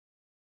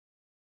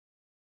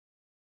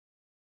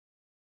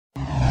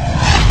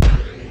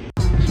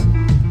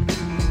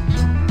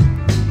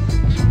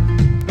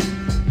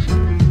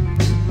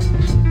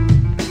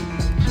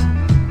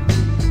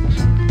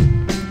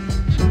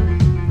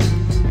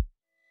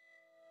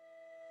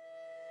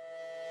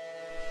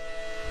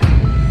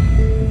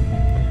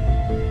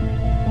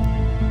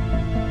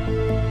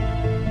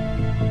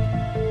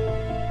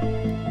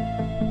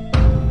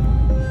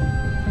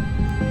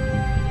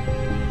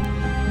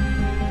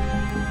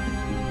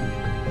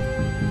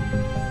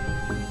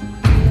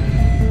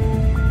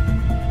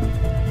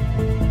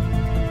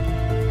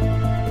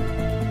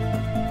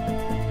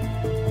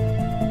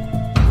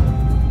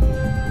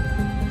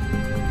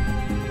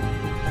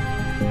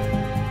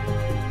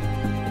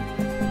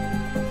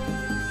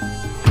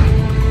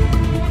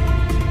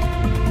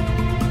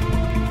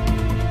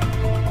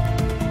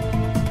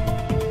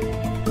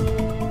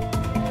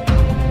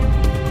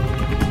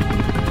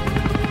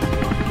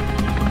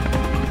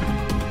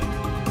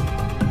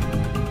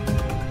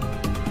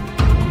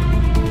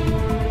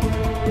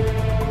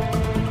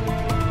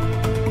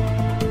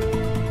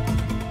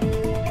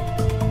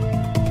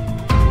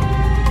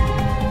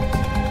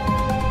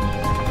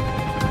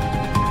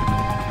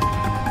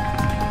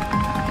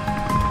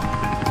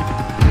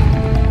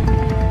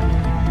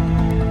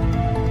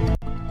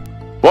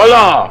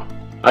Voila!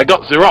 I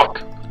got the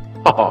rock.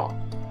 Haha.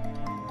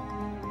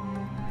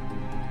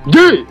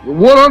 Gee,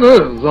 what on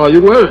earth are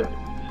you wearing?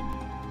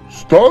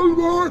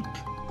 Stalwart,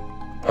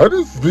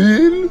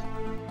 Harrisville,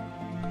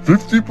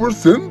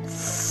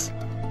 50%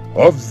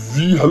 of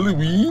the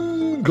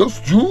Halloween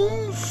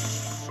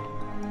costumes.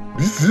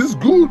 This is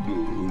good,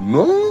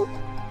 no?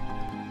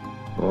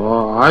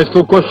 I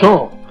still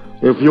question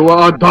if you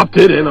are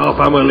adopted in our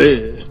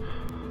family.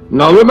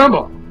 Now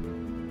remember,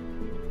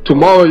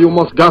 tomorrow you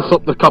must gas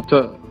up the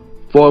copter,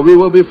 for we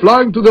will be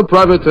flying to the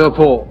private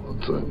airport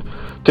and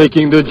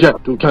taking the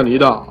jet to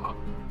Canada.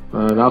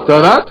 And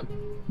after that,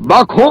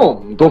 back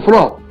home to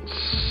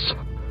France.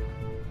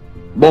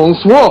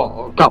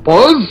 Bonsoir,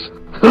 couples.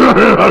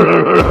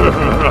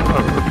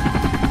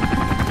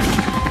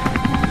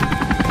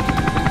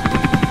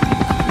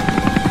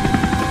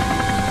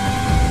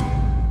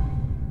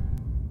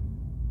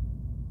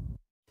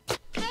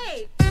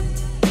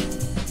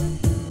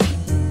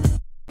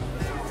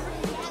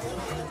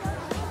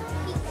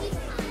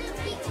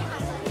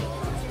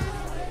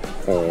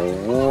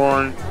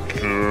 Alright,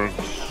 kids,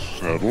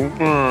 settle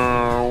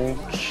down.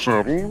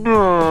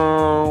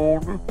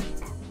 Now,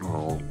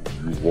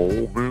 you've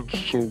all been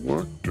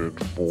selected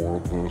for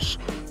this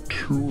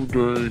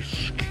 2-day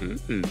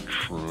ski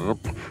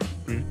trip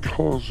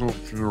because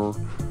of your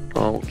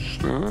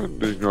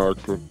outstanding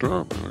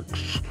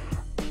academics,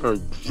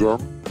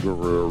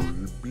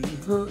 exemplary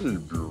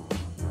behavior.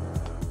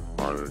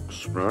 I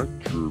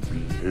expect your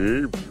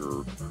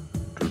behavior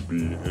to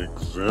be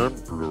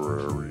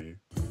exemplary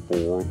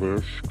for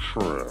this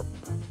trip.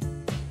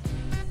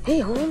 Hey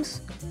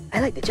Holmes, I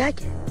like the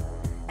jacket.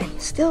 And you're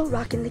still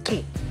rocking the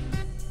cape.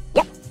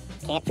 Yep,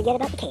 can't forget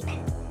about the cape.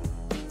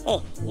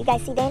 Hey, you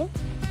guys see Danny?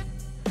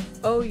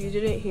 Oh, you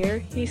didn't hear?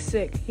 He's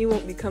sick. He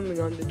won't be coming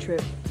on the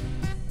trip.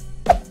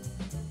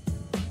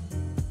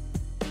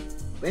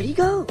 Where'd he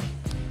go?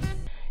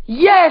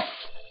 Yes!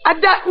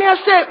 And that me I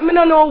say, me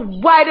don't know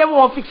why they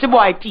won't fix the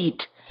boy teeth.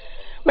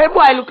 My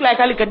boy look like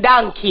a little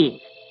donkey.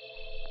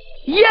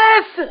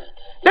 Yes!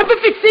 Let me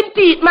fix him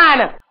teeth,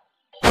 man.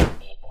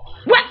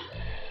 What?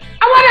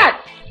 I want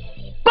that.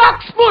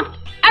 Box foot.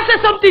 I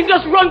said something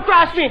just run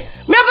past me.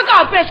 Me have to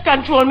call pest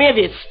control, me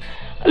this.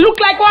 Look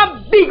like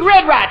one big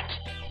red rat.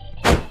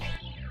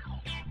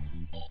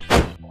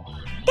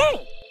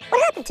 Danny,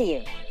 what happened to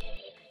you?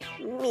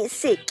 Me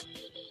sick.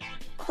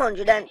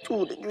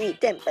 102-degree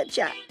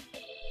temperature.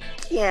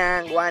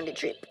 Can't go on the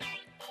trip.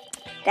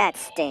 That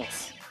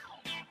stinks.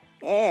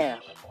 Ew,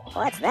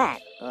 what's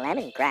that?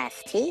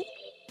 Lemongrass tea?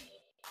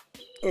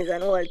 It's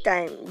an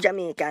old-time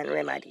Jamaican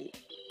remedy.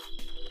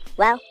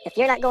 Well, if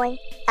you're not going,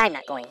 I'm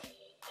not going.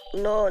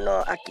 No,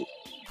 Aki.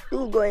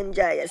 You go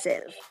enjoy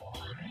yourself.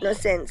 No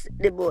sense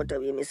the both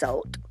of you miss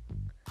out.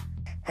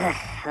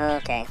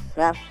 Okay,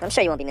 well, I'm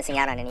sure you won't be missing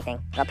out on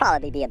anything. It'll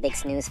probably be a big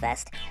snooze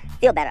fest.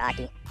 Feel better,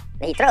 Aki.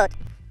 May throat.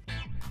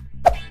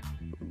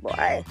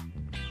 Boy,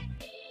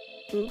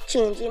 you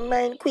change your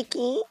mind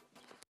quickie.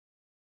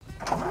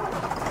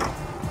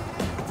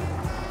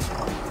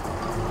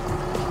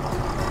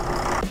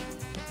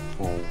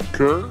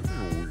 Okay,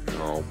 we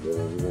have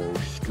all our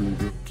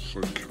students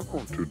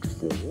accounted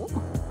for.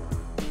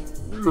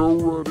 We are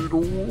ready to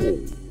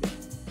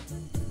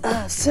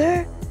roll. Sir,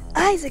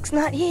 Isaac's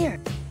not here.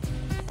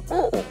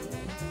 Oh,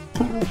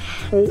 could have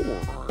sworn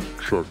I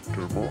checked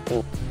him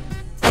out.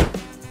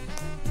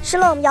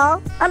 Shalom,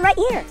 y'all. I'm right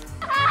here.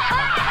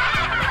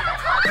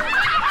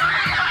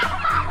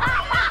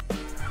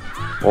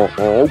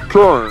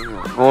 Okay,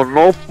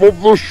 enough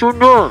of the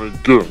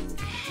shenanigans,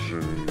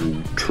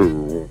 you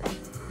two.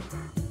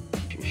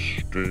 To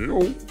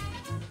steal,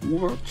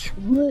 let's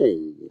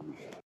roll.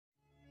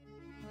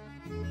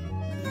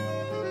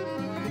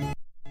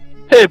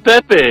 Hey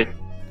Pepe,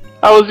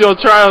 how was your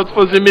tryout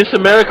for the Miss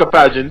America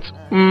pageant?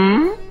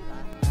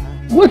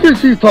 What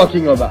is he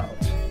talking about?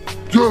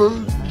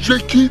 The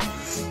jacket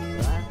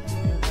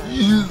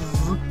is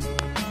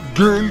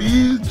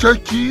girly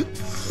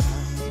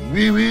jackets,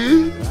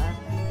 oui.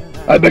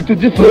 I beg to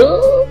differ.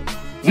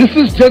 This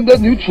is gender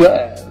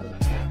neutral.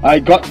 I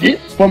got this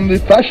from the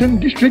fashion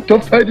district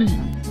of Paris.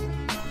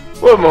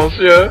 Well,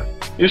 monsieur,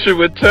 you should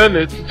return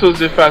it to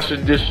the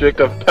fashion district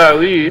of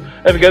Paris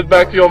and get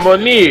back your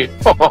money.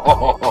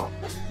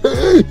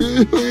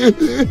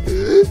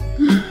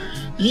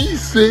 He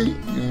say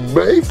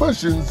my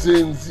fashion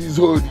sense is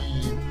horrid.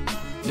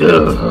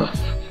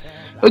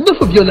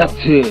 Enough of your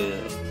laughter.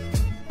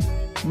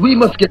 We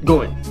must get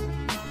going.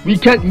 We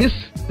can't miss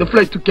the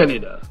flight to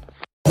Canada.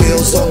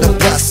 Wheels on the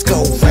bus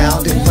go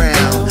round and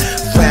round,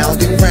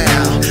 round and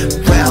round,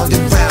 round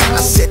and round.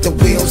 I said the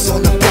wheels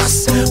on the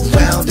bus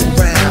round and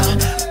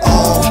round,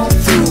 all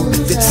through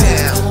the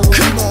town.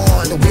 Come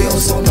on, the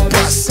wheels on the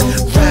bus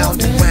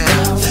round and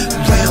round,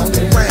 round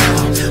and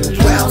round,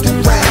 round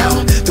and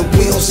round. The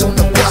wheels on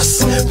the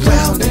bus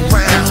round and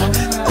round,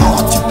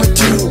 all you could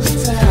do.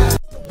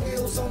 The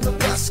wheels on the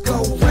bus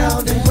go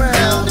round and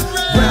round,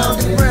 round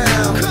and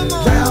round,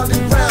 round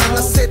and round.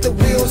 I said the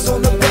wheels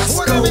on the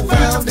bus go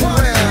round and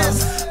round.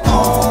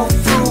 All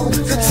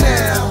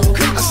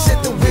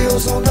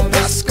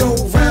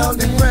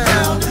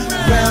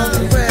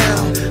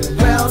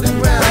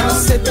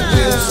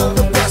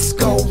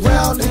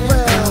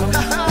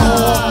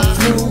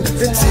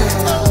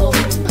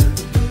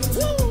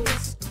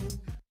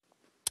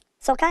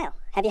So Kyle,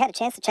 have you had a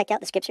chance to check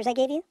out the scriptures I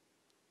gave you?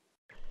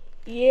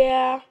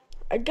 Yeah,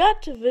 I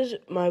got to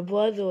visit my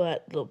brother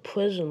at the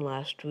prison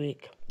last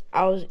week.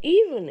 I was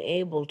even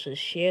able to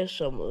share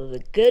some of the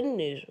good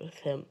news with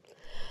him.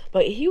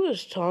 But he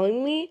was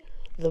telling me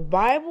the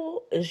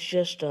Bible is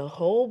just a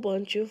whole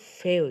bunch of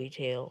fairy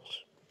tales.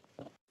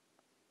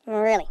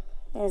 Really?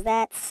 Is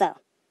that so?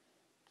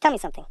 Tell me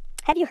something.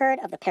 Have you heard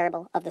of the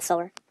parable of the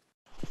sower?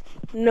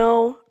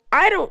 No,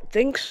 I don't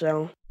think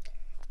so.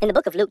 In the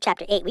book of Luke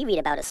chapter 8, we read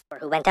about a sower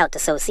who went out to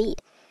sow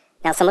seed.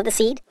 Now some of the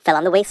seed fell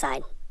on the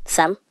wayside,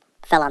 some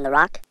fell on the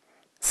rock,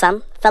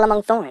 some fell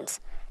among thorns,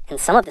 and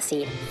some of the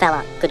seed fell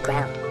on good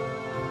ground.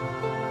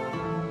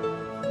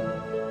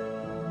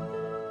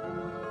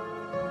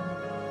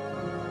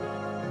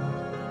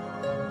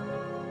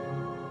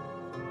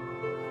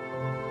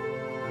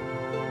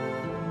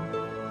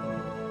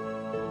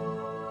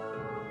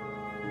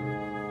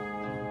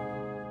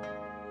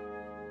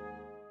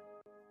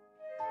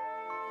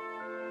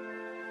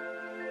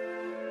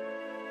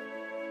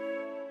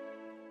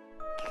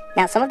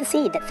 Now some of the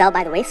seed that fell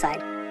by the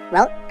wayside,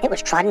 well, it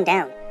was trodden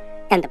down,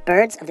 and the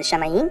birds of the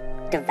Shamayim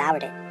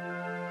devoured it.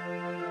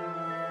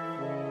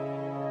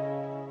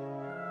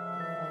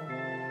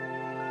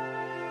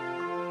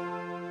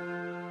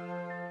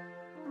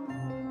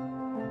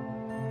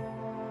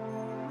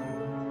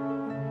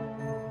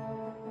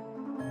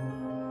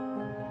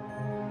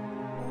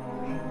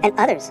 And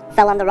others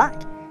fell on the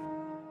rock.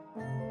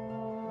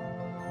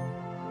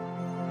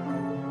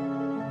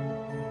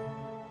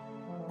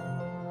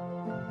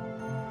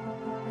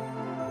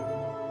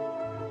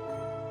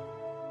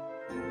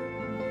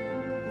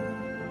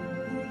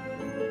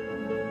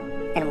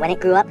 And when it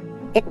grew up,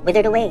 it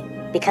withered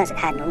away because it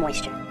had no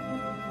moisture.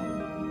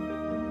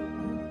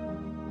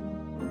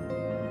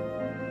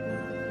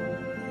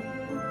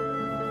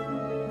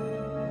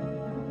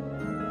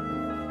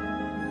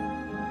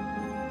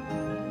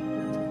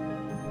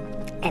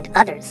 And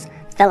others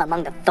fell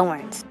among the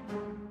thorns.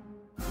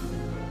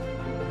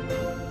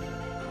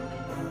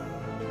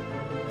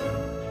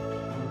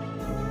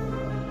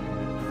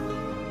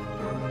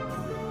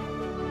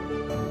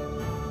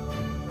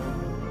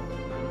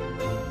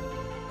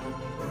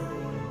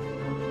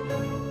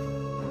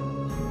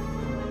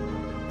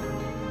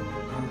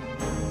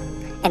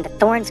 And the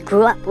thorns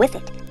grew up with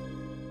it.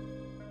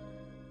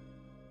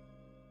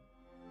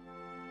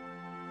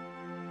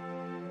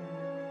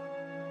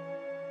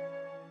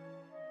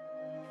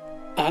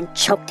 And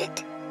choked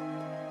it.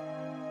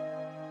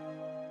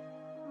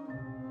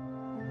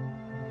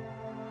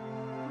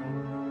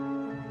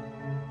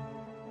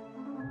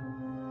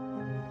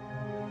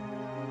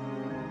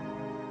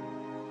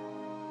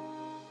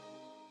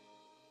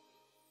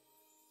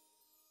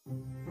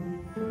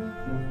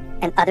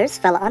 And others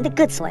fell on the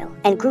good soil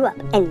and grew up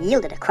and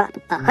yielded a crop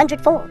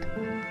 100-fold.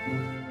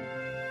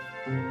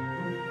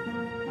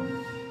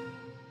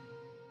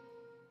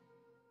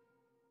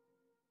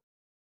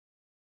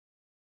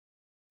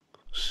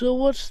 So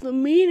what's the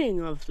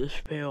meaning of this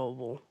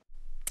parable?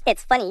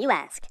 It's funny you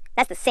ask.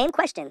 That's the same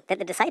question that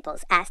the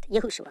disciples asked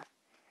Yahushua.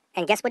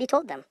 And guess what he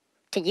told them?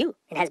 To you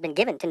it has been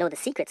given to know the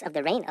secrets of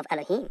the reign of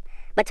Elohim,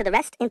 but to the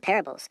rest in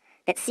parables,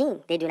 that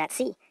seeing they do not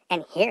see,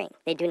 and hearing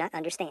they do not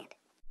understand.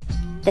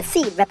 The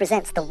seed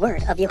represents the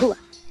word of Yahuwah,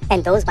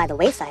 and those by the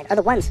wayside are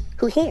the ones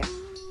who hear.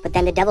 But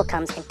then the devil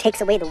comes and takes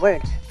away the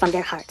word from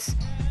their hearts,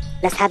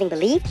 lest having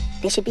believed,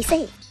 they should be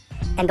saved.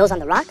 And those on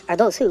the rock are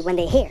those who, when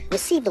they hear,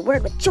 receive the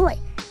word with joy.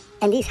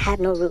 And these have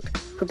no root,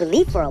 who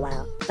believe for a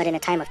while, but in a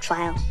time of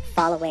trial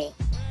fall away.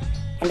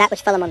 And that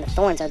which fell among the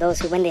thorns are those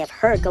who, when they have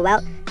heard, go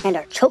out and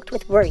are choked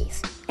with worries,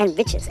 and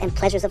riches and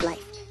pleasures of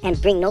life, and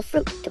bring no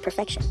fruit to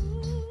perfection.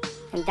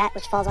 And that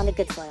which falls on the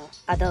good soil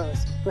are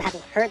those who,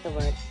 having heard the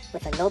word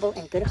with a noble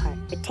and good heart,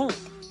 retain it,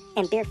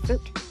 and bear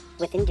fruit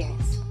with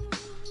endurance.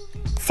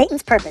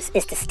 Satan's purpose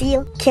is to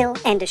steal, kill,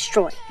 and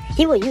destroy.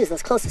 He will use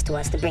those closest to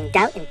us to bring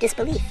doubt and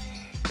disbelief.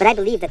 But I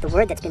believe that the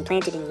word that's been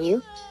planted in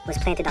you was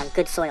planted on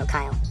good soil,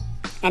 Kyle.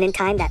 And in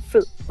time, that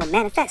fruit will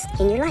manifest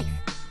in your life.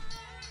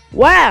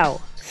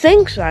 Wow!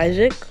 Thanks,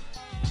 Isaac.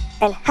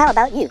 And how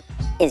about you?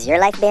 Is your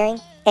life bearing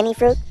any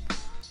fruit?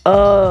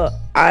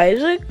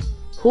 Isaac?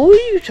 Who are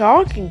you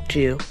talking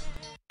to?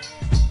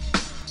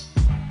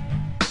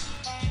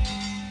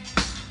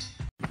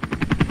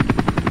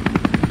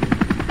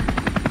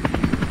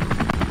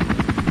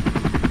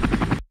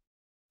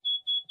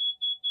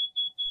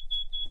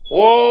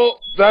 Whoa,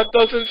 that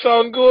doesn't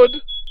sound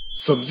good.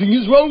 Something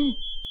is wrong.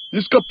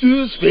 This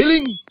capture is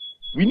failing.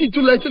 We need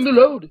to lighten the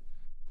load.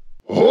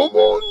 Oh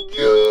mon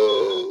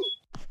Dieu!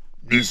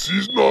 This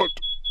is not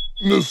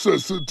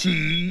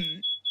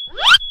necessity.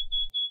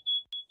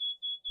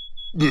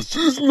 This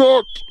is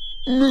not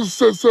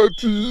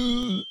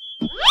necessity.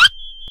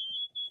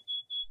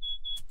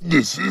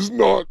 This is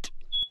not.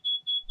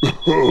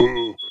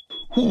 Who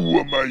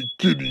am I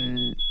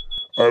kidding?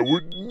 I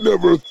would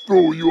never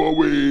throw you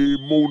away,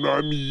 mon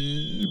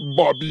ami,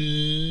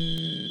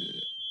 Bobby.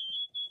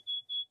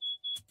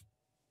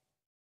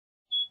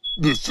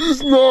 This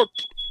is not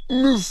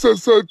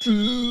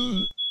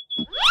necessity.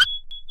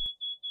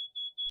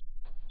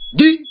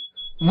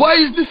 Why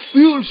is this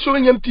fuel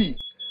showing empty?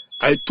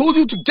 I told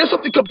you to gas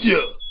up the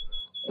capture.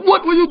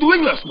 What were you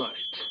doing last night?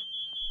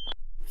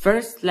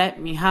 First, let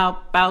me help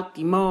out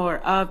the mower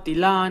of the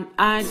lawn.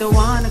 I don't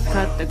wanna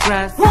cut the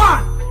grass.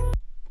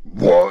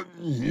 What?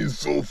 He's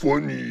so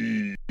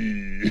funny.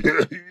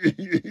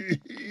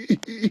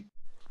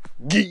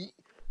 Guy,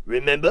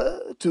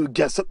 remember to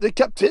gas up the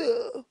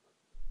capture.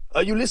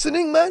 Are you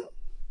listening, man?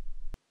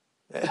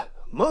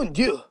 Mon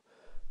Dieu,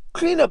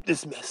 clean up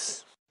this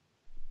mess.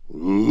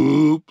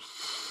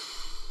 Oops.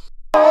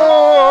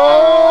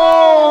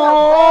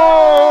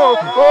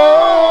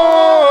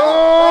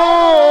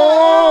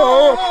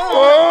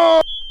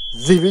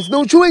 There is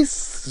no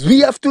choice.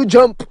 We have to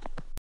jump.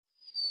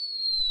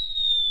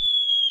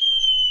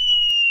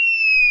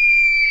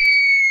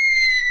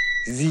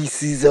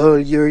 This is all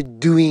you're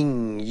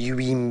doing, you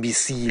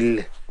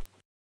imbecile.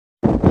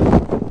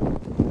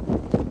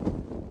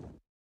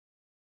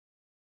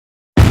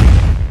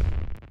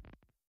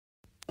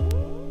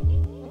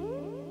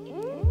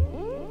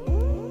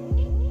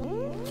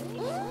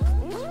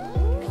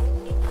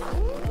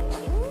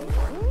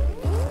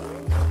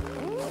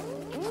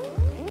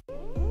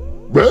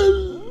 Well,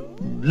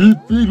 if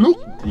we look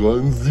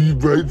on the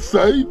bright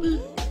side,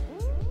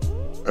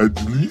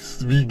 at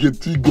least we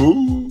get to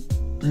go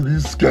to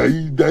the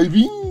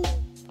skydiving.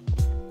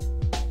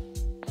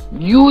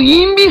 You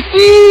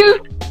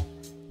imbecile!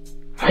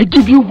 I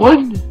give you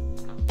one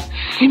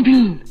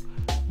simple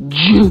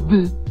job,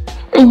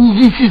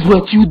 and this is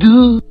what you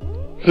do.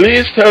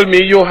 Please tell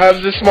me you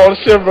have the small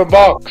silver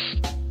box.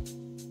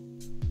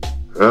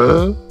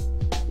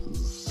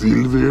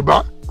 Silver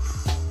box?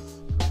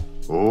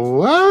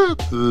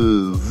 What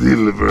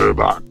silver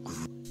box?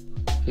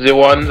 The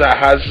one that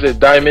has the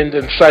diamond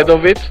inside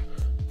of it?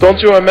 Don't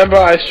you remember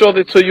I showed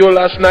it to you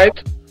last night?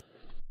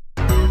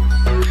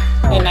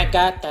 And I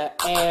got the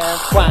air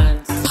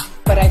once,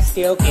 but I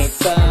still get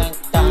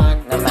dunked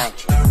on the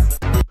match.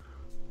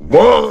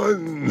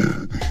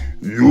 One!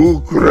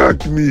 You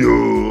crack me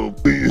up.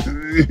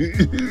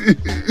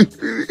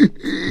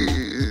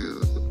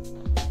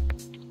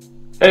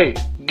 Hey,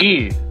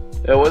 Guy,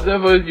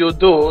 whatever you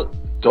do,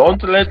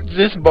 don't let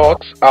this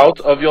box out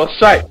of your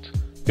sight.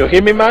 You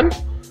hear me, man?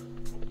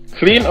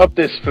 Clean up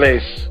this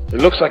place.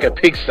 It looks like a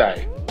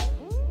pigsty.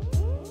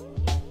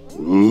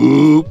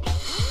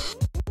 Oops.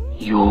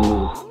 You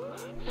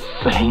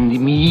find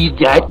me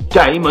that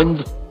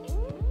diamond.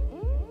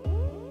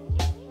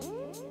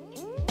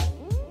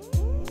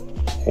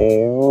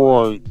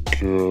 Alright,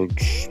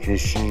 kids.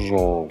 This is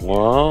our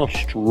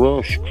last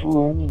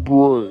restroom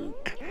break.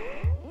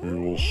 We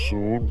will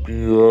soon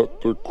be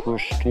at the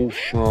Crystal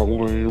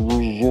Chalet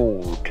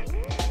Resort.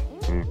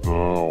 And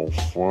I'll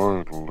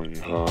finally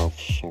have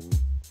some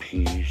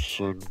peace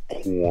and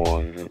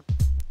quiet.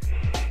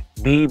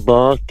 Be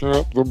back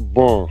at the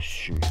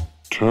bus in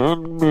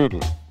 10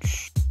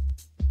 minutes.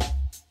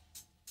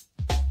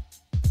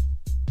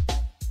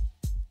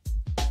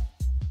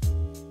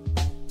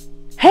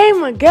 Hey,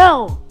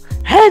 Miguel,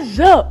 heads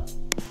up.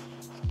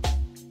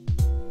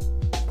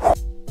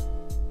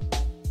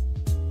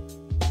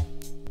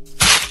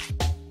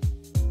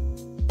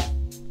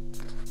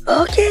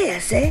 Okay, I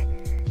say.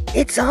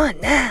 It's on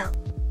now.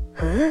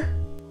 Huh?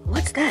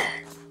 What's that?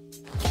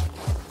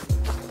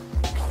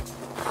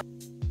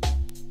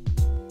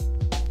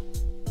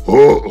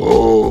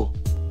 Uh-oh.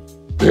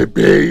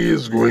 Pepe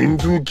is going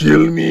to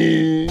kill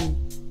me.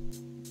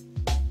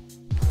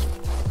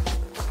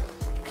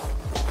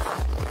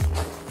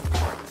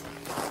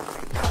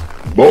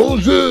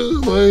 Bonjour,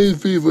 my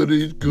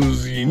favorite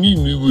cuisine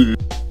in the world.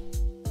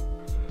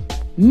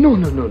 No.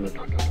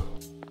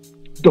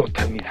 Don't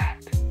tell me that.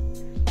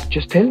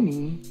 Just tell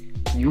me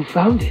you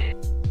found it.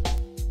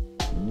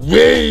 Well,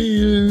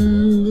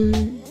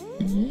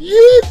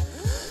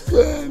 yes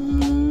and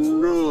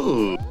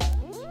no.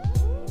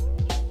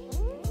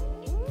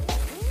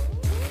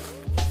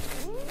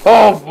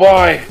 Oh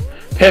boy,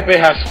 Pepe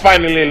has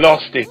finally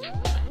lost it.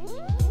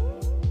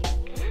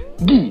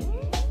 Guy,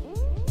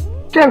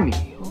 tell me,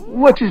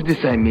 what is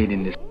this I made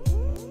in this?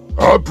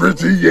 A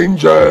pretty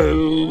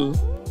angel.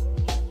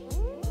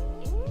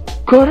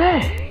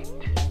 Correct.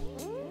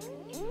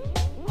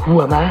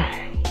 Who am I?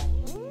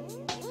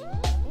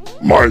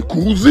 My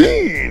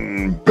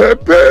cousin,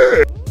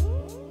 Pepe.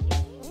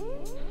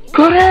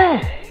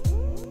 Correct.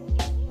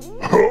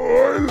 Oh,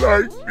 I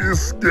like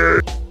this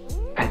game.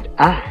 And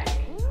I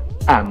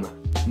am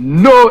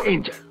no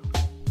angel.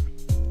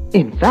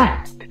 In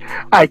fact,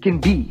 I can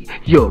be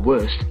your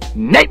worst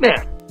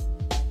nightmare.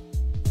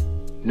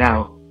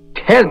 Now,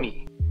 tell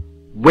me,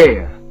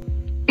 where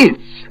is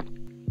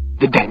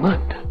the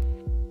diamond?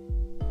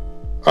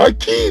 I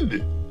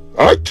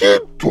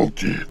can't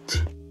touch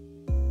it.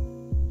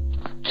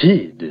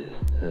 Kid?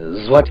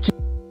 What kid?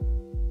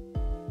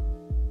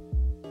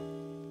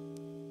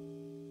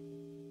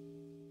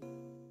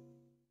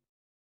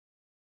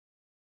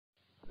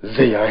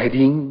 They are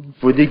heading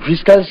for the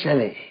Crystal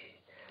Chalet.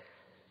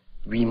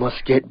 We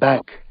must get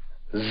back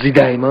the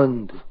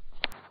diamond.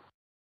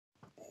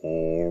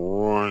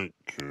 Alright,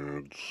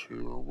 kids,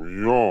 here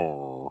we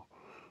are.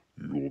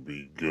 You'll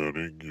be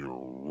getting your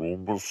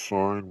room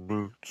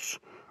assignments,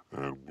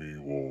 and we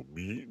will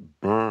meet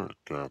back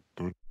at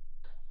the...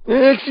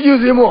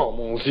 Excusez-moi,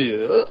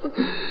 monsieur.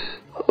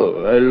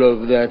 Oh, I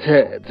love that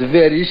hat.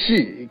 Very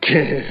chic.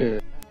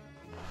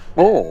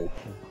 Oh,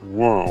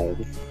 wow,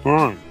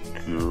 thank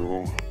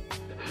you.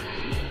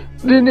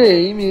 The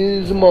name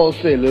is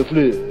Marcel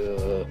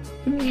Lefleur,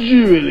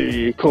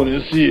 jewelry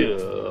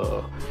connoisseur.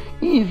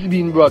 It's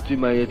been brought to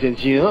my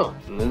attention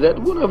that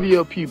one of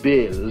your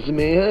pupils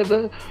may have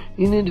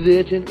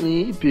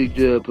inadvertently picked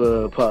up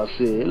a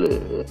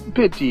parcel,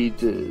 petite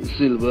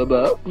silver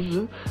box,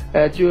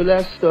 at your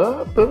last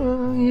stop,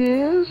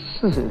 yes?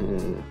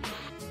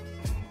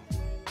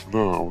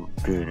 Now,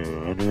 did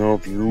any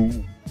of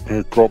you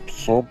pick up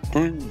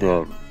something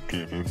that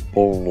didn't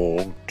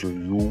belong to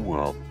you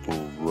at the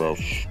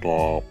rest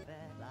stop?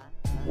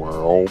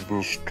 Well,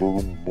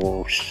 Mr.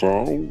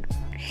 Marcel,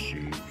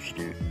 seems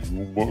that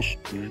you must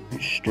be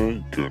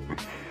mistaken.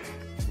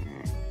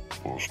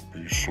 It must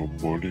be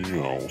somebody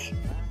else.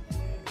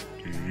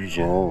 These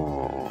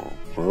are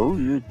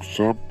very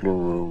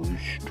exemplary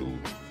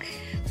students.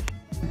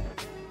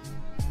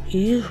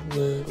 He's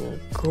wearing a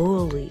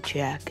goalie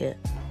jacket.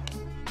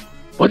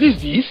 What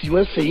is this you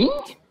are saying?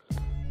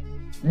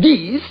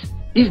 This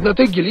is not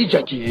a ghillie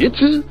jacket.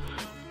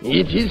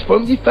 It is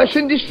from the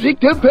fashion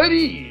district of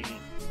Paris.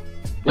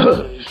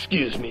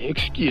 Excuse me.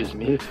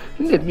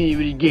 Let me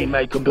regain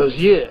my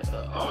composure.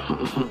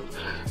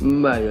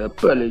 My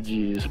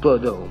apologies.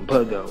 Pardon.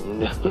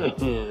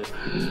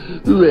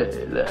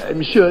 Well,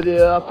 I'm sure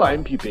there are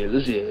fine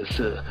people,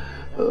 yes.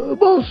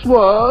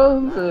 Bonsoir.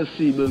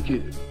 Merci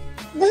beaucoup.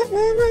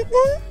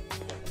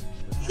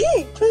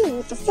 Here,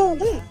 please, to fall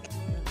back.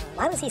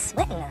 Why was he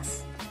sweating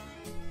us?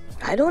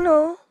 I don't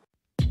know.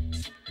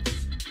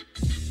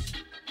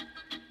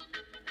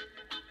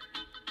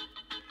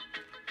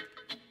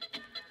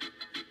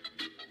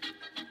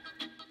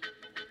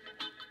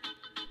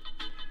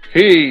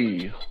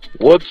 Hey,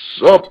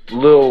 what's up,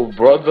 little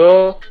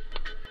brother?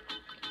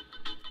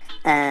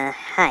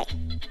 Hi.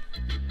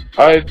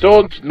 I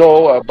don't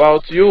know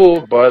about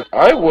you, but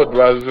I would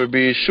rather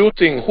be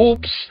shooting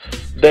hoops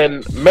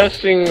than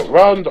messing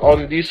around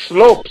on these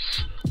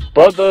slopes.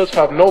 Brothers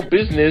have no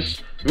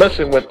business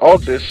messing with all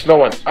this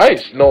snow and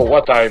ice, know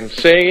what I'm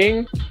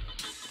saying?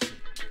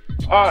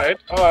 Alright,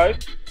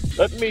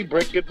 let me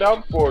break it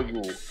down for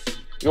you.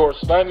 Your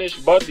Spanish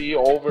buddy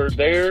over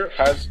there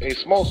has a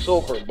small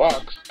silver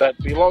box that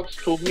belongs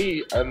to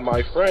me and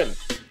my friend.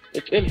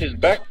 It's in his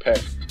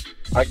backpack.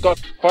 I got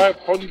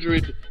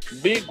 500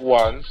 big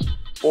ones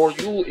for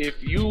you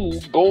if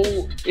you go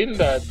in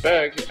that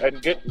bag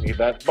and get me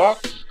that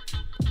box.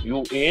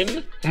 You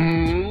in?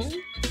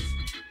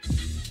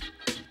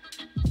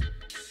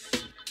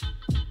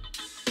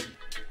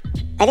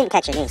 I didn't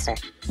catch your name, sir.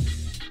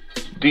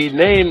 The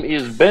name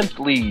is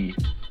Bentley.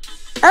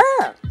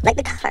 Oh, like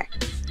the car.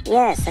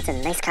 Yes, that's a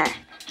nice car.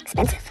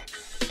 Expensive.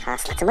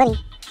 Costs lots of money.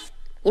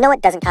 You know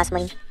what doesn't cost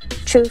money?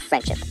 True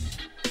friendship.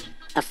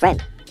 A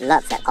friend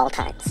loves at all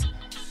times.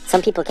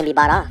 Some people can be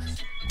bought off.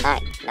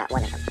 I'm not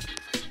one of them.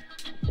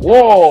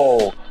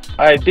 Whoa,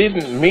 I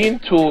didn't mean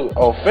to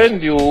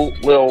offend you,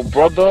 little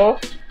brother.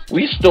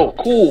 We still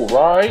cool,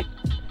 right?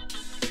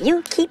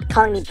 You keep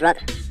calling me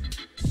brother.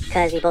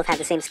 Because we both have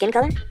the same skin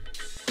color?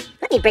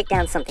 Let me break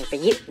down something for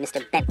you,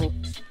 Mr. Bentley.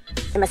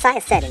 The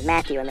Messiah said in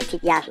Matthew or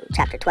Matityahu,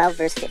 chapter 12,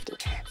 verse 50,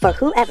 "For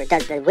whoever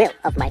does the will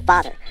of my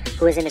Father,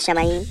 who is in the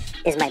Shemaim,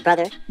 is my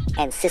brother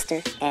and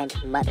sister and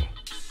mother."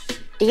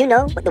 Do you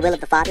know what the will of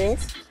the Father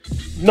is?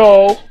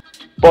 No,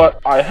 but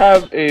I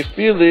have a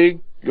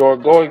feeling you're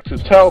going to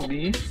tell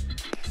me.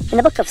 In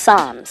the book of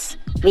Psalms,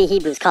 we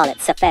Hebrews call it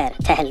Sefer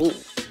Tehillim.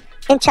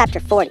 In chapter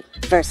 40,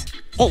 verse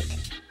 8,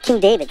 King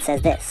David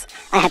says this,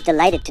 "I have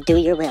delighted to do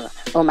your will,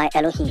 O my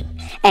Elohim,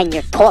 and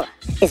your Torah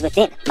is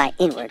within my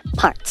inward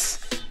parts."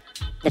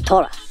 The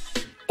Torah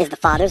is the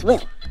Father's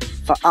will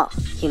for all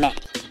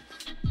humanity.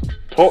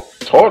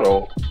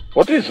 Torah?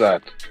 What is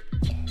that?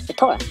 The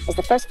Torah is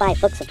the first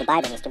 5 books of the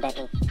Bible, Mr.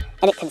 Bentley,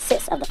 and it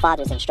consists of the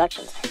Father's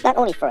instructions, not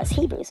only for us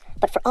Hebrews,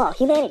 but for all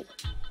humanity.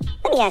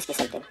 Let me ask you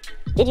something.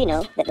 Did you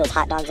know that those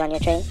hot dogs on your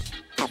tray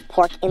have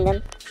pork in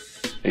them?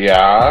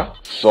 Yeah,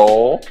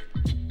 so?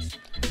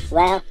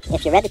 Well,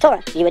 if you read the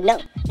Torah, you would know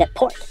that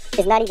pork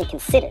is not even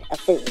considered a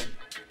food.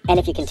 And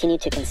if you continue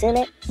to consume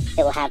it,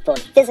 it will have both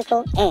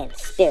physical and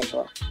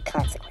spiritual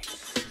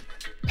consequences.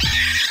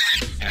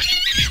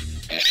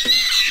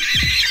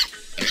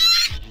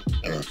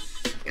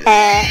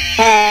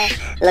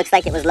 Looks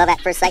like it was love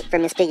at first sight for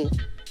Miss Piggy.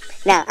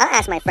 Now, I'll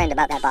ask my friend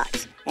about that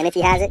box, and if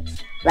he has it,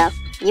 well,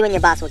 you and your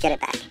boss will get it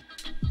back.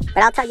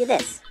 But I'll tell you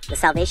this, the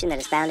salvation that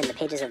is found in the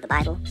pages of the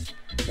Bible,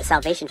 the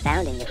salvation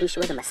found in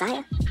Yahushua the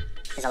Messiah,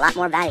 is a lot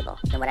more valuable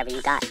than whatever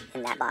you got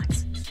in that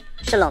box.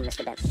 Shalom,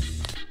 Mr. Bentley.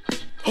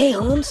 Hey,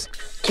 Holmes.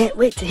 Can't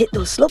wait to hit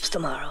those slopes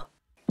tomorrow.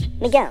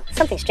 Miguel,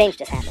 something strange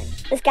just happened.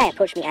 This guy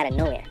approached me out of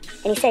nowhere,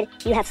 and he said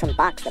you have some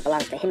box that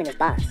belongs to him and his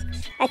boss.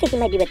 I think he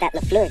might be with that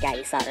Lafleur guy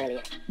you saw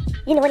earlier.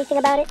 You know anything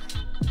about it?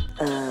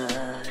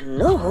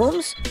 No,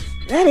 Holmes.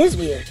 That is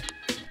weird.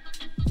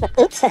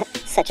 Oops,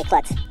 such a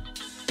klutz.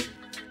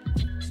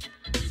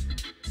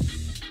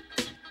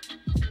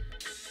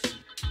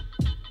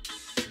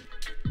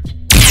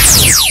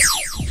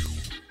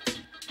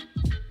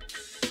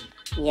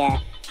 Yeah,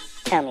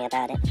 tell me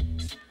about it.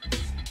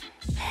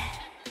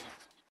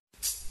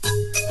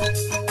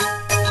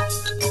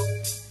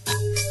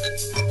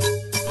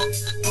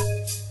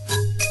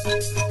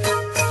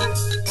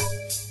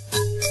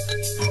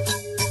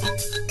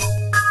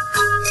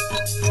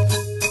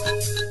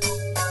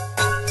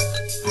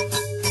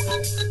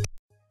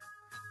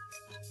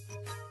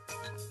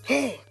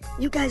 Hey,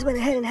 you guys went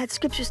ahead and had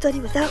scripture study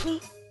without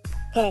me?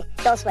 Hey,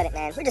 don't sweat it,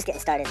 man. We're just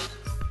getting started.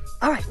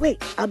 Alright,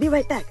 wait. I'll be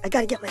right back. I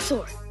gotta get my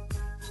sword.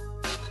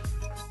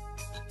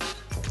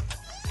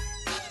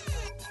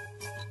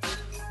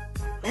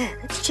 Man,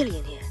 it's chilly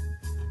in here.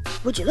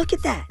 Would you look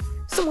at that?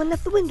 Someone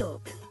left the window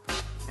open.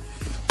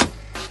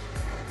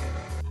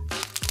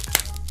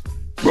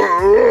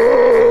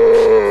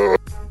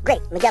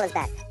 Great, Miguel is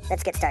back.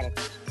 Let's get started.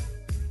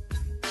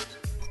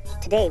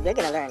 Today we're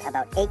going to learn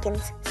about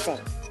Achan's sin,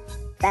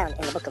 found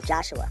in the book of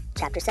Joshua,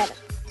 chapter 7.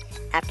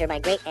 After my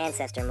great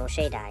ancestor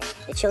Moshe died,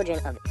 the children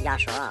of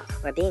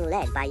Yasharah were being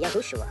led by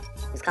Yahushua,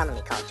 who's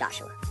commonly called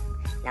Joshua.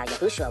 Now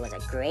Yahushua was a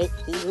great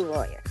Hebrew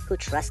warrior who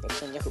trusted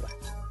in Yahuwah.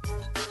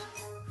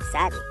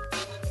 Sadly,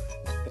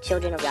 the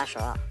children of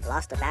Yasharah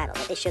lost a battle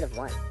that they should have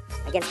won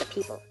against the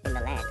people in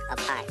the land of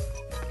Ai.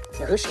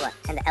 Yahushua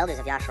and the elders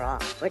of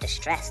Yasharah were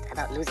distressed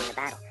about losing the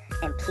battle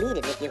and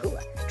pleaded with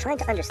Yahuwah, trying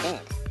to understand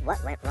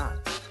what went wrong.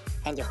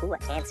 And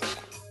Yahuwah answered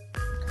them.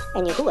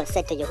 And Yahuwah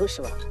said to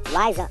Yahushua,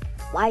 "Rise up,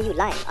 why are you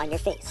lying on your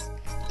face?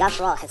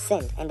 Yasharah has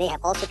sinned, and they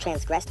have also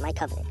transgressed my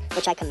covenant,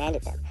 which I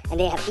commanded them, and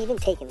they have even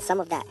taken some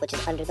of that which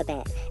is under the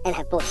ban, and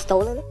have both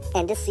stolen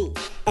and deceived,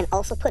 and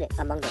also put it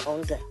among their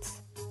own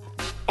goods.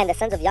 And the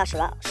sons of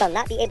Yasharah shall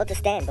not be able to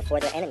stand before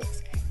their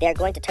enemies. They are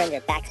going to turn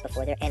their backs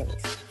before their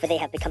enemies, for they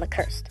have become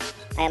accursed.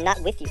 I am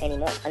not with you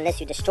anymore, unless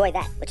you destroy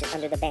that which is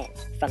under the ban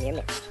from your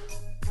midst."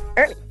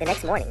 Early the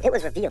next morning, it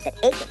was revealed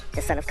that Achan,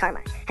 the son of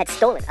Carmi, had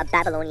stolen a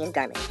Babylonian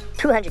garment,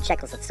 200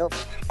 shekels of silver,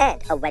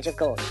 and a wedge of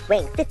gold,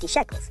 weighing 50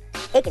 shekels.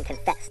 Achan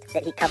confessed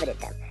that he coveted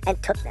them,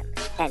 and took them,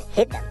 and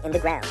hid them in the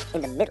ground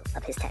in the middle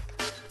of his tent.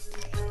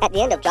 At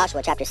the end of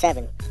Joshua chapter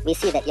 7, we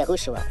see that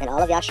Yahushua and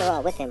all of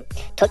Yasharah with him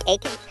took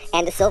Achan,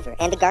 and the silver,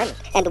 and the garment,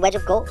 and the wedge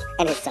of gold,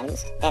 and his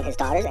sons, and his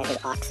daughters, and his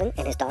oxen,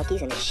 and his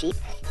donkeys, and his sheep,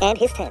 and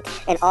his tent,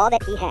 and all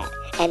that he had,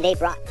 and they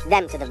brought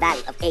them to the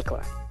valley of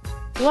Achor.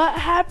 What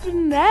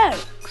happened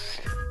next?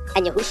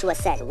 And Yahushua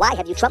said, "Why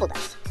have you troubled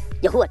us?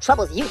 Yahuwah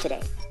troubles you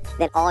today."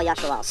 Then all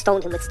Yasharah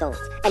stoned him with stones,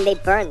 and they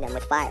burned them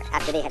with fire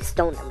after they had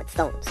stoned them with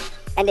stones.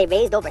 And they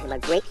raised over him a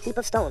great heap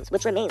of stones,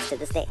 which remains to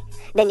this day.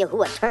 Then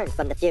Yahuwah turned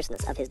from the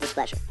fierceness of his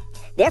displeasure.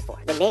 Therefore,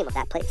 the name of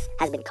that place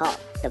has been called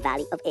the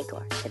Valley of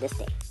Achor to this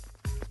day.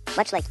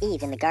 Much like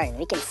Eve in the garden,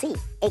 we can see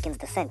Achan's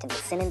descent into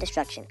sin and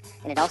destruction,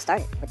 and it all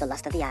started with the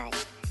lust of the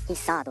eyes. He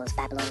saw those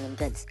Babylonian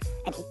goods,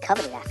 and he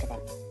coveted after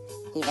them.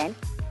 He then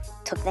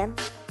took them,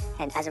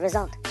 and as a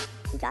result,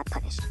 he got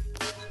punished.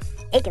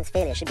 Achan's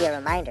failure should be a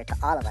reminder to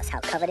all of us how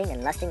coveting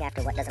and lusting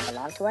after what doesn't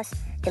belong to us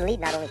can lead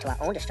not only to our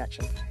own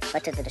destruction,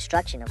 but to the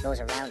destruction of those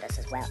around us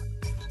as well.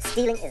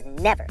 Stealing is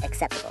never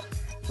acceptable,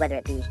 whether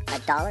it be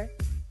 $1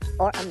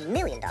 or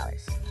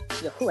 $1,000,000.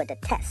 Yahuwah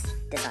detests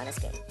dishonest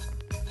gain.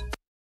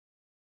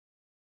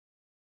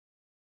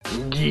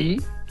 Guy,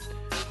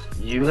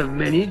 you have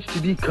managed to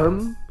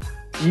become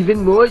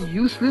even more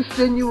useless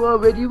than you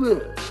already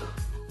were.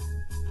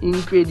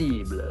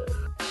 Incredible.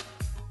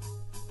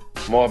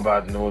 More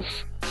bad news.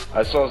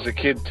 I saw the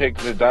kid take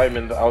the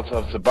diamond out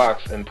of the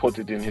box and put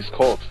it in his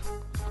coat.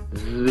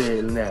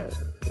 Well now,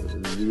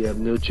 we have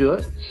no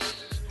choice.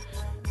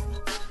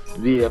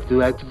 We have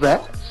to act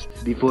fast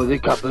before the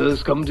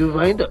coppers come to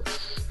find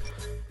us.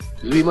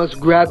 We must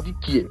grab the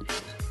kid.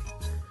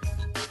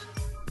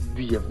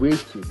 We have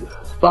wasted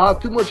far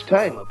too much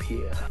time up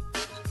here.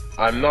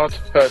 I'm not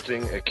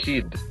hurting a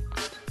kid.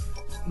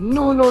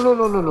 No.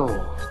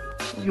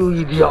 You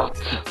idiot.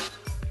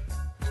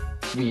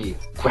 We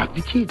grab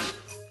the kid,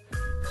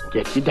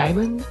 get the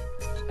diamond,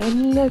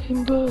 and let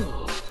him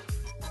go.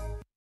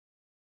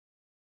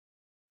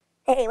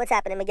 Hey, what's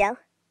happening, Miguel?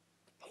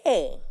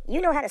 Hey,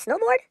 you know how to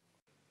snowboard?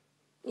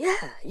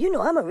 Yeah, you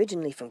know I'm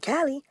originally from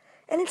Cali,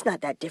 and it's not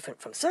that different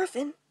from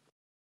surfing.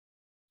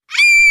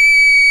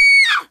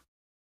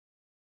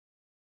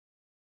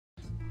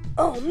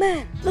 Oh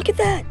man, look at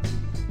that!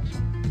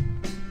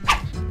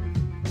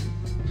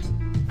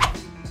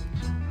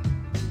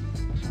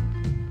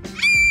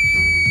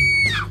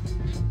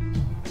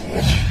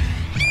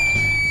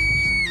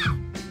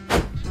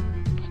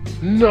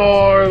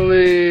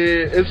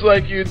 Gnarly! It's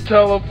like you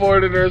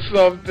teleported or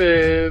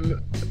something.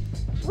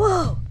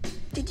 Whoa!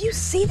 Did you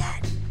see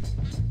that?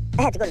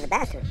 I had to go to the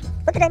bathroom.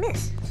 What did I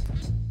miss?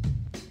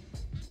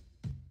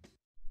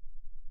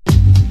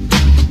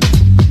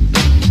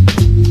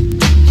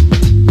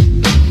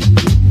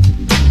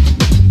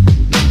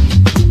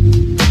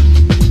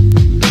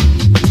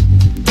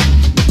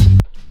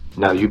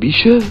 Now you be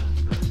sure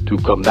to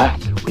come back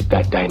with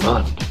that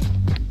diamond.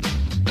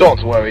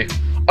 Don't worry.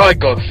 I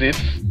got this.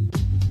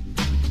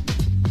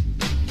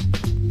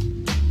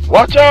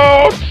 Watch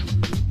out!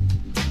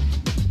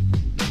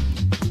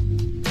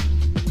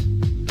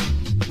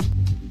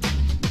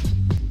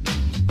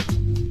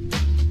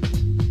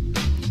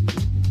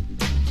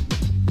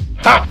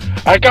 Ha!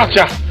 I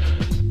gotcha!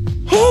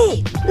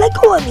 Hey, let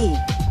go of me!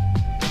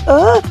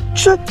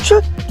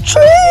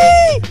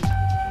 Tree!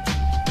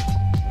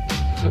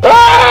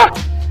 Ah!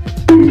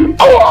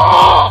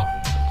 Oh!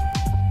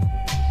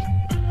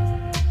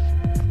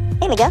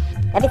 Hey, Miguel.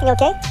 Everything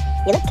okay?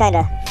 You look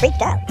kinda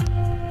freaked out.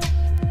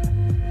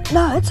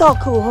 Nah, it's all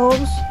cool,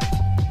 Holmes.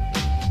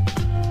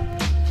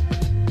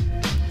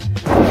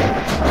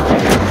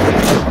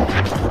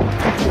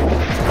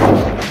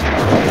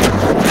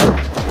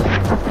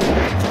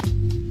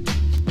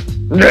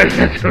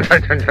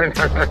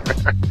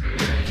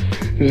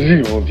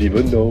 She won't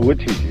even know what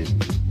he did.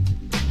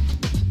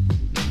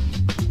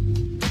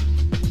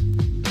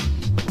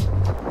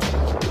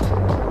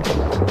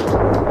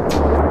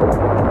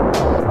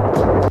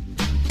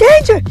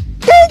 Danger!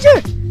 Danger!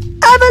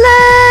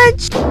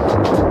 Avalanche!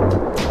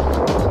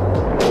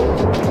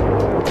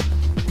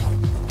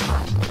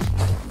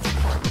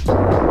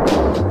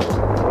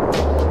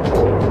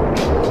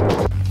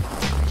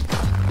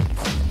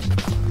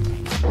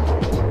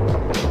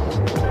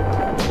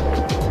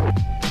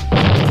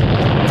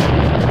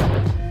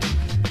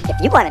 If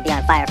you want to be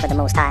on fire for the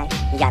Most High,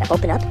 you gotta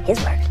open up His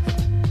Word.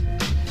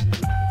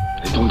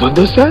 I don't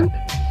understand.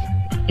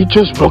 It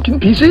just broke in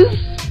pieces,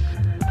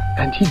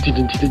 and he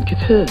didn't even get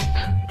hurt.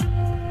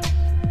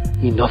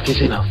 Enough is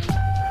enough.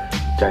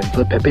 Time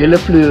for Pepe Le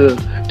Fleur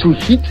to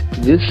hit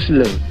the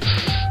slopes.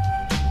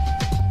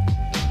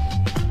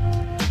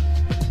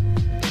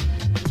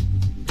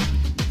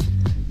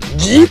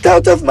 Get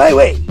out of my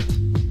way!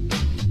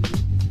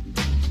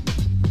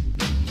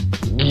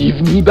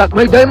 Give me back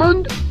my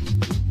diamond.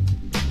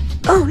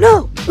 Oh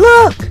no!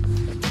 Look!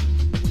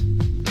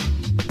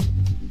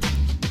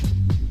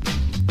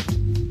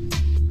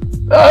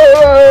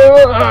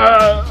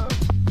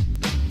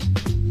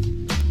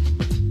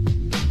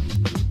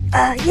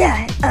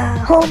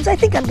 Holmes, I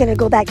think I'm gonna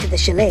go back to the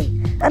chalet.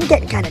 I'm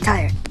getting kinda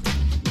tired.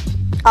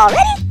 Already?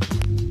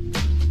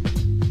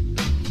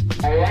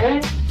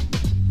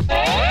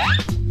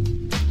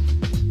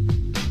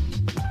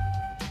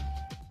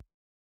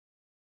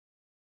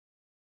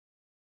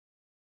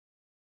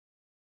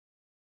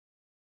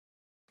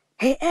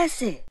 Hey,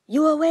 Essie,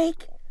 you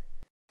awake?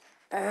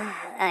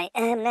 I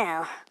am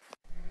now.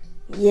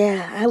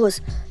 Yeah, I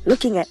was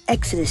looking at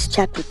Exodus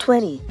chapter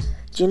 20.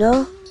 Do you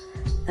know?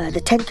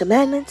 The 10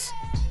 Commandments.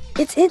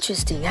 It's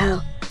interesting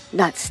how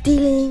not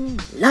stealing,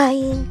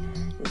 lying,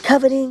 and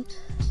coveting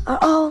are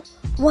all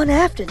one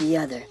after the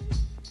other.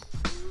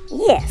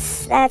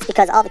 Yes, that's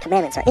because all the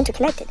commandments are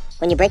interconnected.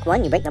 When you break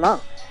one, you break them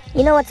all.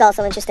 You know what's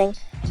also interesting?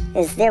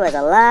 Is there was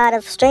a lot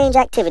of strange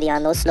activity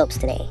on those slopes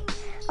today.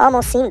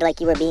 Almost seemed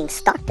like you were being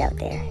stalked out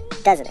there,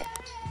 doesn't it?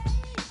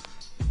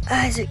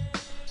 Isaac,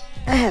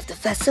 I have to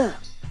fess up.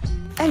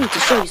 I need to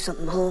show you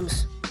something,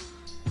 Holmes.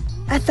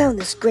 I found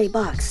this gray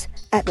box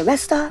at the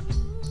rest stop,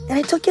 and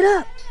I took it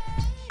up.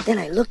 Then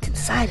I looked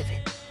inside of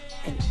it,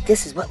 and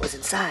this is what was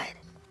inside.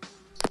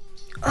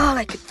 All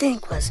I could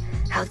think was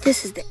how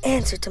this is the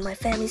answer to my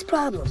family's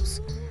problems.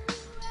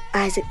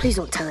 Isaac, please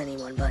don't tell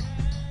anyone, but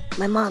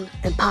my mom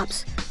and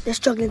pops, they're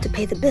struggling to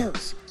pay the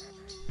bills.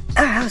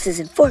 Our house is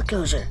in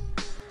foreclosure.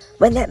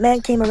 When that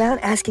man came around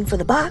asking for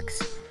the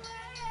box,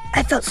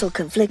 I felt so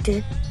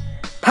conflicted.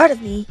 Part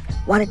of me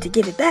wanted to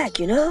give it back,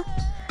 you know?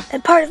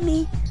 And part of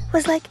me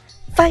was like,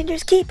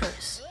 finders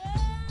keepers.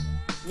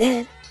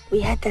 Then we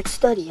had that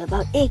study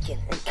about Achan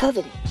and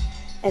coveting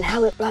and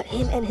how it brought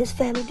him and his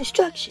family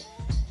destruction.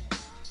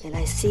 And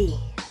I see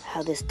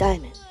how this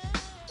diamond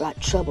brought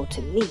trouble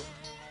to me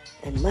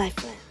and my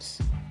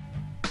friends.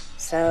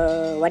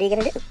 So, what are you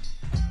gonna do?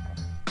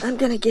 I'm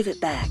gonna give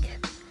it back.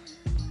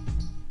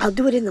 I'll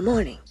do it in the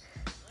morning.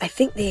 I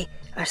think they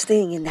are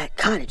staying in that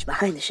cottage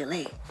behind the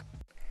chalet.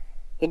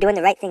 You're doing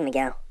the right thing,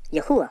 Miguel.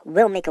 Yahuwah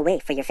will make a way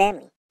for your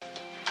family.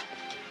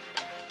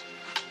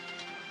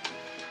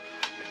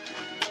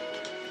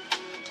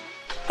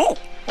 Hey,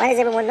 why does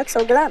everyone look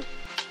so glum?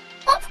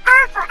 It's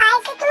awful,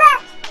 Isaac,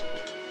 look!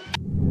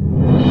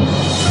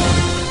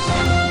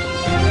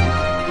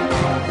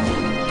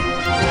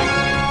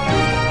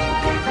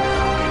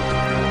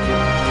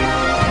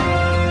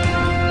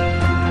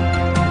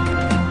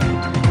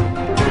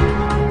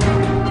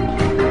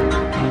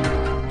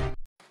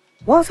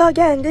 Once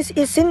again, this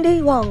is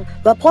Cindy Wong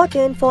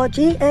reporting for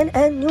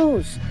GNN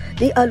News.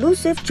 The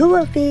elusive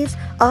jewel thieves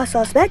are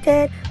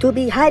suspected to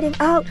be hiding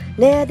out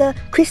near the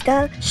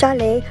Crystal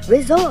Chalet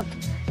Resort.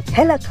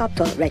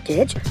 Helicopter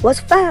wreckage was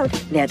found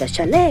near the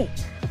chalet,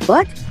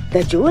 but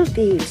the jewel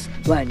thieves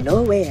were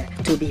nowhere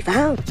to be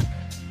found.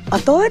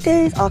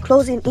 Authorities are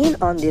closing in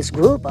on this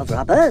group of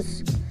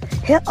robbers.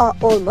 Here are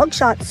all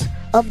mugshots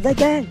of the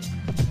gang.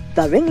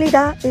 The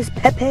ringleader is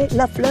Pepe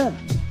Le Fleur.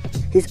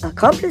 His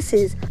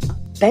accomplices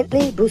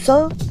Bentley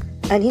Brousseau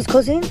and his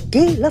cousin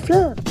Guy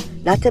Lafleur,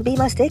 not to be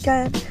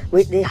mistaken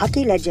with the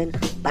hockey legend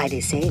by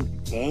the same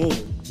name.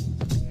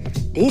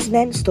 These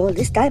men stole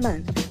this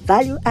diamond,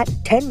 valued at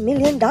 $10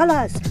 million,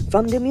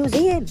 from the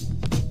museum.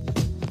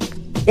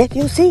 If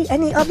you see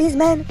any of these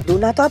men, do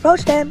not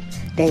approach them.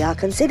 They are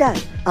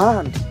considered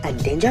armed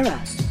and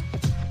dangerous.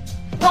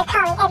 They're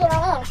calling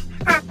everyone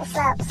in off the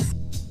slopes.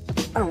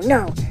 Oh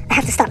no, I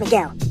have to stop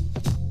Miguel.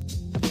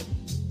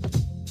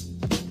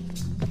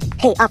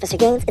 Hey, Officer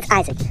Gaines, it's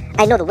Isaac.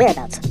 I know the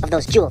whereabouts of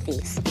those jewel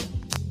thieves.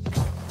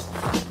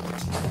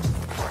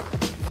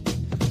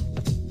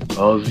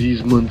 All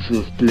these months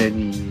of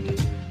planning,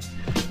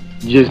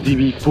 just to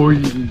be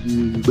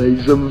foiled by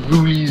some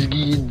foolish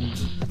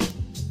kids.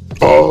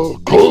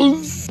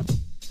 Cause?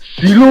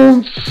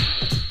 Silence!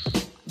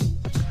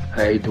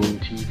 I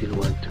don't even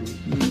want to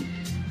hear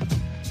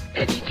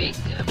anything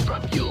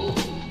from you.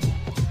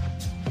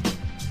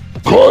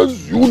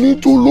 Cause you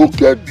need to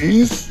look at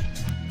this.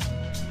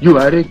 You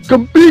are a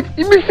complete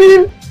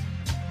imbecile!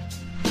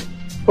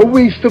 A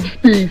waste of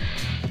space.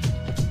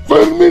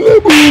 Ferme la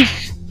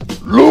bouche.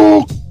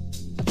 Look.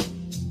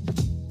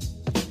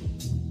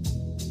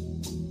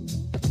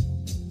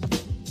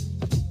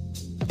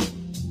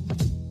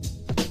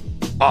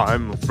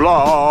 I'm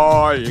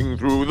flying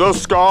through the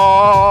sky.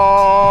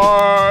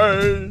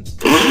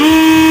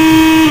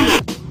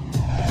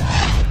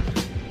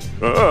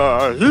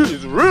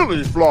 He's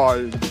really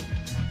flying.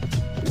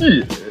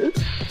 Yes.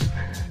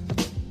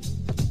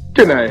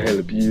 Can I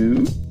help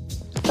you?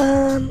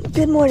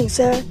 Good morning,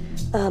 sir.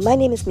 My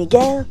name is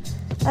Miguel.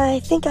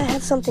 I think I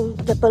have something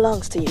that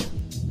belongs to you.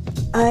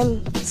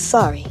 I'm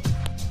sorry.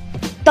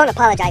 Don't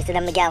apologize to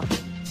them, Miguel.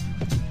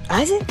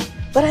 Isaac?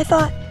 But I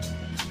thought...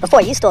 Before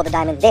you stole the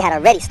diamond, they had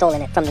already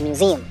stolen it from the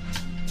museum.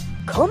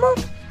 Como?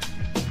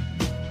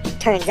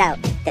 Turns out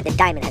that the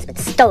diamond has been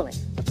stolen.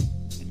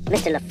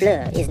 Mr.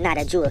 Lafleur is not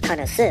a jewel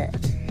connoisseur.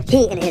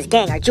 He and his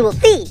gang are jewel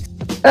thieves.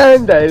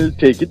 And I'll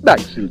take it back,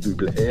 s'il vous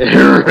plaît.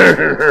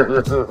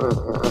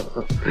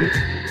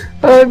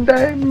 And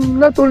I'm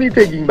not only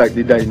taking back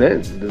the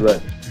diamond,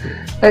 but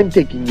I'm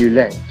taking your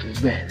lands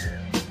as well.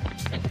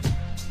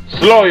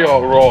 Slow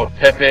your roll,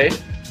 Pepe.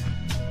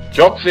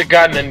 Drop the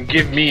gun and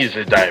give me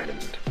the diamond.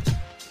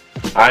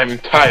 I'm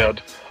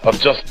tired of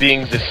just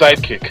being the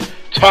sidekick,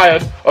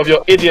 tired of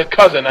your idiot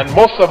cousin, and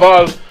most of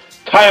all,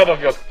 tired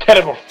of your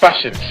terrible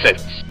fashion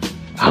sense.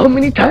 How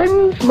many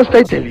times must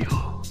I tell you?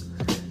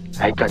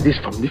 I got this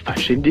from the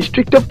fashion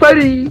district of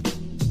Paris.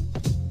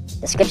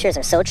 The scriptures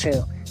are so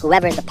true.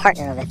 Whoever is the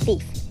partner of a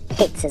thief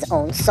hates his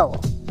own soul.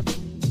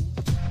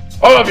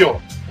 All of you,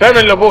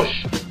 ferme la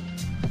bouche.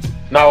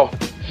 Now,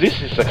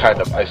 this is the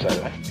kind of ice I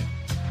like.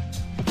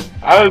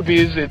 I'll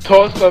be the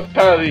toast of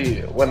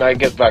Paris when I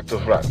get back to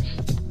France.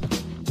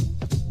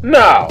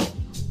 Now,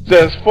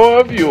 there's 4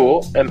 of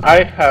you, and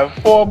I have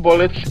 4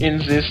 bullets in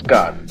this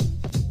gun.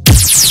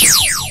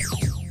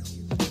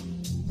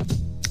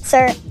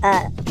 Sir,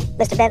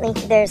 Mr. Bentley,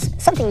 there's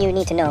something you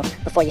need to know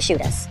before you shoot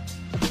us.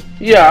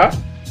 Yeah?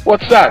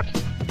 What's that?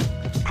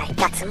 I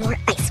got some more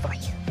ice for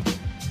you.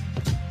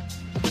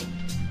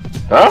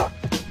 Huh?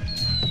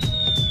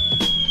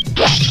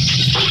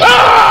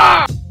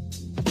 Ah!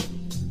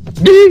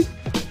 D!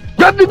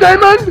 Grab the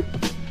diamond!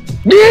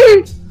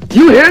 D!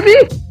 You hear me?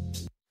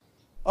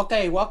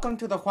 Okay, welcome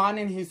to the Juan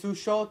and Jesus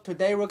show.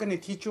 Today we're going to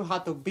teach you how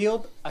to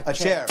build a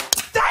chair.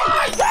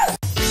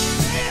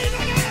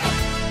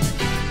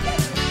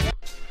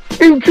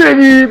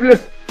 Incredible!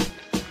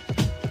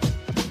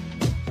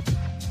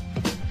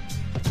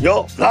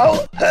 Your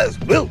flower has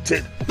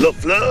wilted,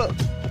 Lafleur.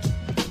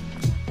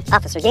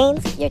 Officer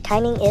Gaines, your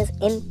timing is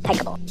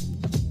impeccable.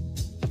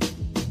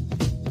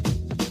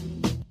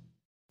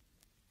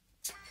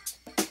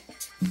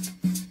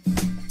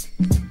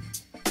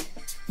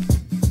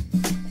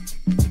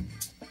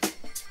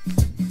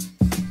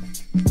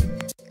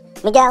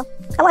 Miguel,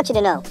 I want you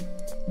to know,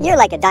 you're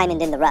like a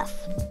diamond in the rough.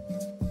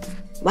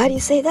 Why do you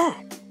say that?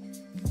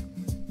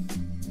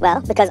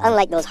 Well, because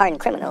unlike those hardened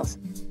criminals,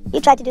 you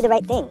tried to do the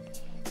right thing.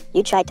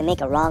 You tried to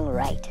make a wrong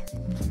right.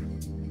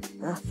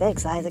 Oh,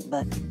 thanks, Isaac,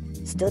 but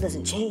still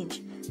doesn't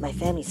change my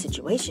family's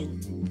situation.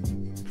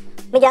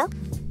 Miguel,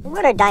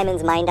 what are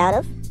diamonds mined out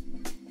of?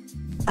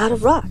 Out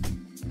of rock.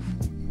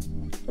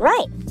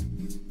 Right.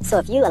 So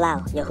if you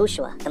allow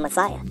Yahushua, the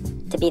Messiah,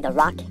 to be the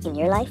rock in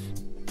your life,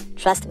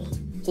 trust me,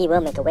 he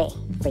will make a way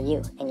for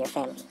you and your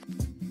family.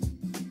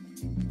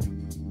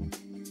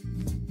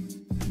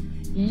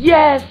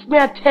 Yes, me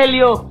I tell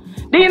you.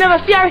 They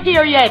never see her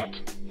here yet.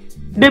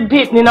 The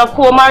bit in a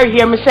comb her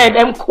here, me said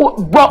them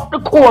broke the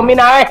comb in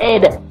her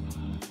head.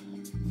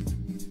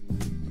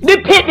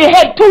 The pit the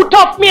head too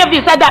tough, me of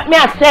this and that me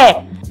I say.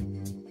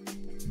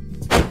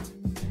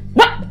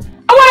 What?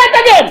 I want it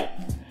again.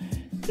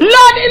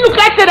 Lord, it look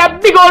like that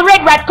big old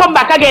red rat come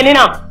back again, you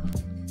know.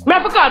 Me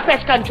have to call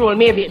pest control,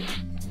 Mavis.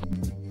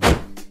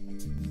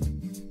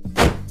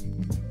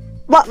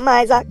 What,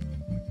 Isaac?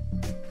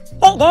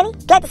 Hey, Danny,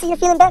 glad to see you're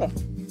feeling better.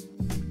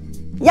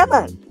 Yeah,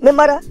 man. My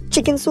mother,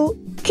 chicken soup,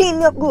 clean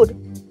me up good.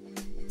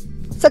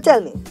 So tell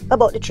me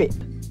about the trip.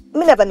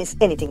 Me never miss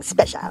anything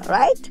special,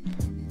 right?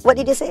 What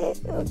did you say?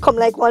 Come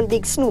like one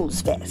big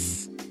snooze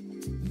fest.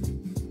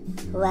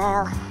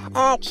 Well,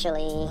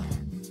 actually...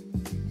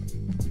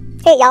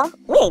 Hey y'all,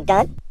 we ain't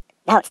done.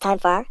 Now it's time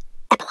for our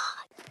epilogue.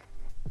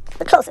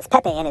 The closest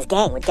Pepe and his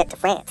gang would get to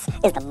France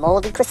is the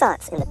moldy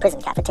croissants in the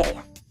prison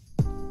cafeteria.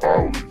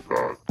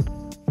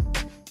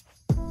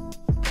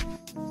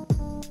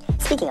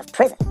 Speaking of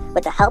prison,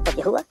 with the help of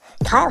Yahuwah,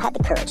 Kyle had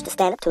the courage to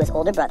stand up to his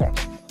older brother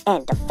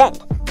and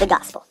defend the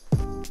gospel.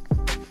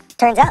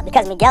 Turns out,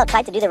 because Miguel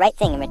tried to do the right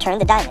thing and return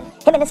the diamond,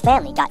 him and his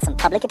family got some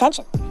public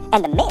attention,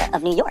 and the mayor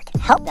of New York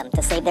helped them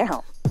to save their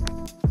home.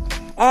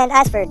 And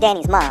as for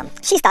Danny's mom,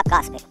 she stopped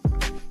gossiping.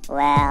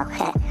 Well,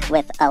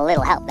 with a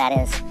little help, that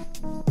is.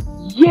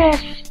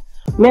 Yes,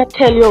 may I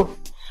tell you,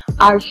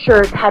 our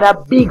shirt had a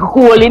big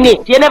hole in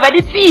it. You never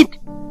did see it.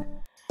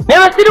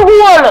 Never see the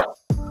hole.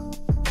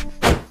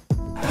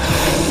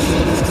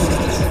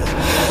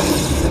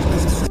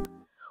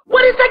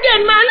 What is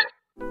again, man?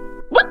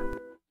 What?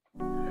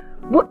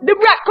 The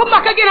rat come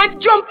back again and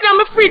jump in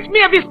my fridge. Me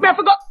have this, I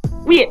forgot.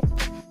 Wait,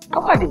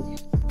 what is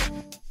this?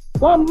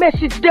 One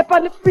message there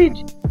on the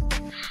fridge.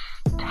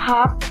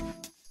 Stop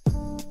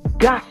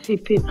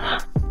gossiping.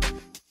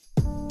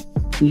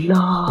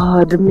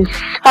 Lord, me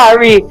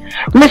sorry.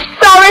 Me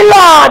sorry,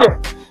 Lord.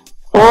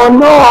 Oh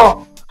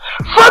no.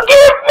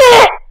 Forgive me.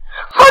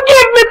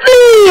 Forgive me,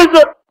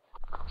 please.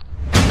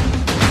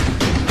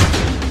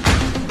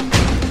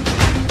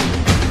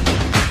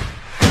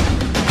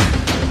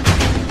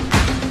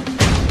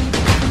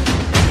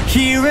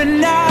 Here and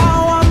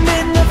now, I'm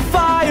in the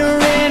fire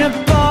and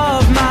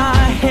above my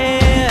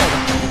head,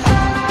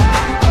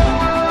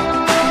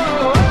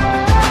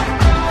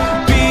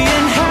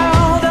 being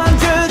held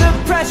under the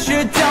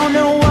pressure, don't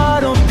know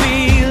what'll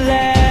be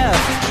left.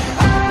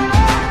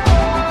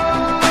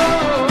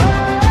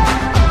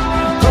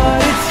 But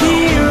it's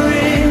here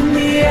in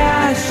the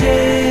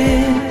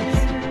ashes,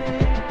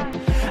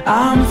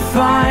 I'm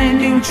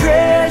finding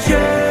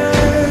treasure.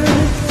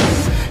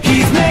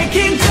 He's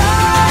making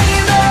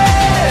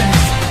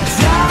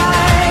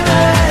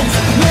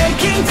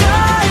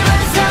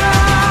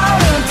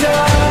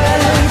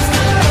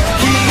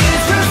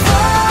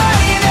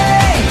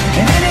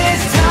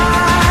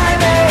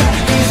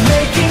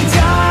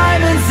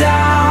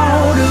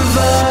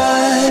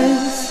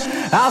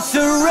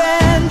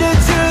surrender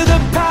to the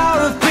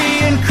power of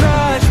being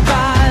crushed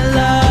by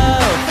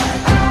love,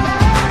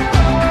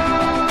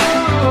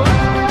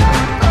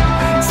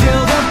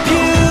 till the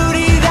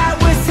beauty that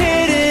was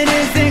hidden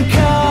isn't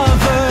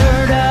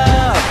covered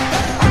up.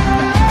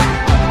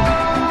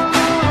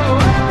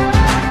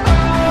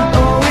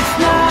 Oh, it's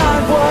not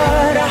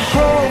what I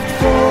hoped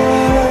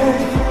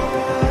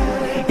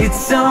for. It's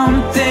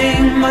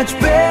something much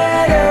better.